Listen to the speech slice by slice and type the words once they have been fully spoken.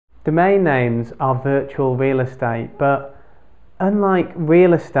Domain names are virtual real estate, but unlike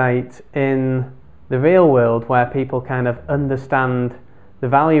real estate in the real world, where people kind of understand the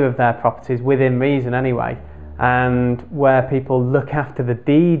value of their properties within reason anyway, and where people look after the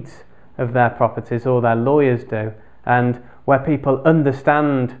deeds of their properties, or their lawyers do, and where people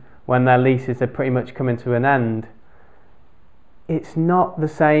understand when their leases are pretty much coming to an end, it's not the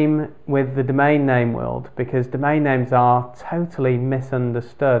same with the domain name world, because domain names are totally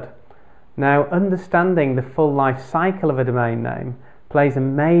misunderstood. Now, understanding the full life cycle of a domain name plays a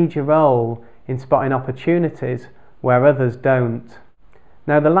major role in spotting opportunities where others don't.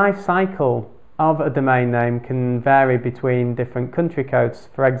 Now, the life cycle of a domain name can vary between different country codes.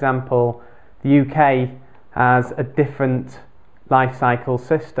 For example, the UK has a different life cycle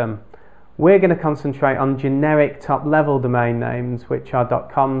system. We're going to concentrate on generic top-level domain names, which are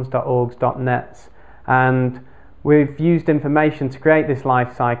 .coms, .orgs, .nets, and we've used information to create this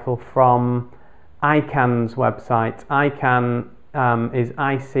life cycle from ICANN's website. ICANN is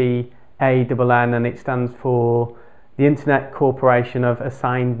ICANN, and it stands for the Internet Corporation of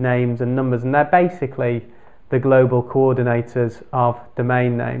Assigned Names and Numbers, and they're basically the global coordinators of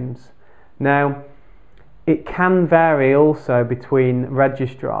domain names. Now, it can vary also between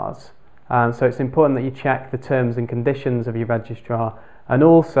registrars. So it's important that you check the terms and conditions of your registrar, and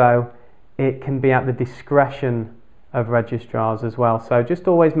also it can be at the discretion of registrars as well. So just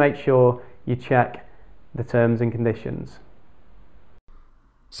always make sure you check the terms and conditions.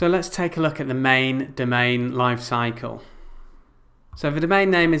 So let's take a look at the main domain life cycle. So if a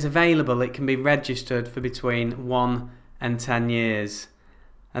domain name is available, it can be registered for between 1 and 10 years.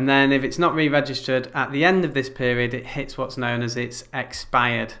 And then if it's not re-registered at the end of this period, it hits what's known as its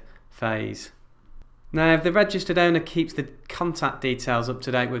expired phase. Now, if the registered owner keeps the contact details up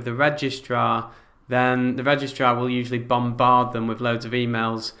to date with the registrar, then the registrar will usually bombard them with loads of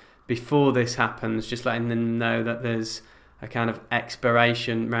emails before this happens, just letting them know that there's a kind of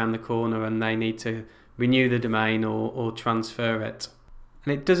expiration around the corner and they need to renew the domain or transfer it.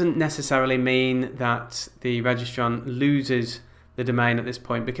 And it doesn't necessarily mean that the registrant loses the domain at this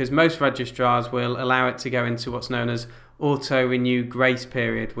point, because most registrars will allow it to go into what's known as auto-renew grace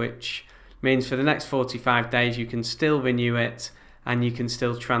period, which means for the next 45 days you can still renew it and you can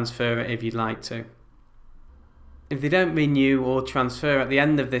still transfer it if you'd like to. If they don't renew or transfer at the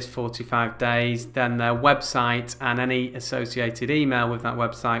end of this 45 days, then their website and any associated email with that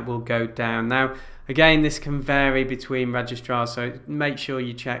website will go down. Now, again, this can vary between registrars, so make sure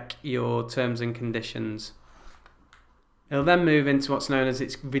you check your terms and conditions. It'll then move into what's known as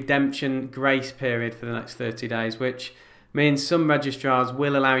its redemption grace period for the next 30 days, which means some registrars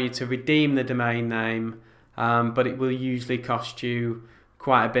will allow you to redeem the domain name, but it will usually cost you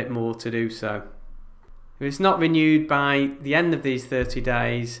quite a bit more to do so. If it's not renewed by the end of these 30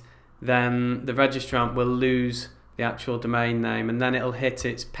 days, then the registrant will lose the actual domain name, and then it'll hit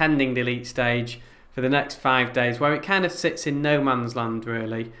its pending delete stage for the next 5 days, where it kind of sits in no man's land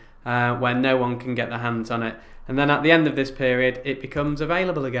really, where no one can get their hands on it. And then at the end of this period, it becomes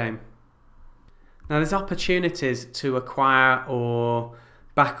available again. Now, there's opportunities to acquire or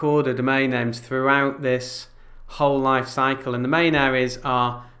backorder domain names throughout this whole life cycle, and the main areas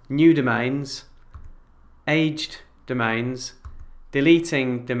are new domains, aged domains,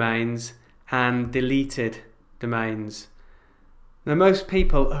 deleting domains, and deleted domains. Now, most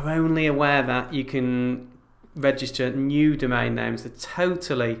people are only aware that you can register new domain names. They're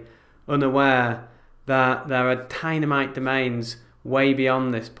totally unaware that there are dynamite domains way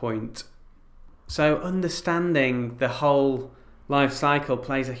beyond this point. So understanding the whole life cycle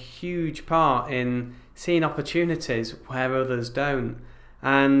plays a huge part in seeing opportunities where others don't,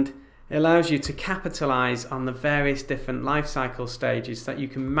 and it allows you to capitalize on the various different life cycle stages so that you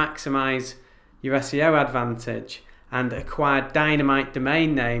can maximize your SEO advantage and acquire dynamite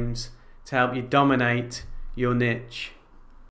domain names to help you dominate your niche.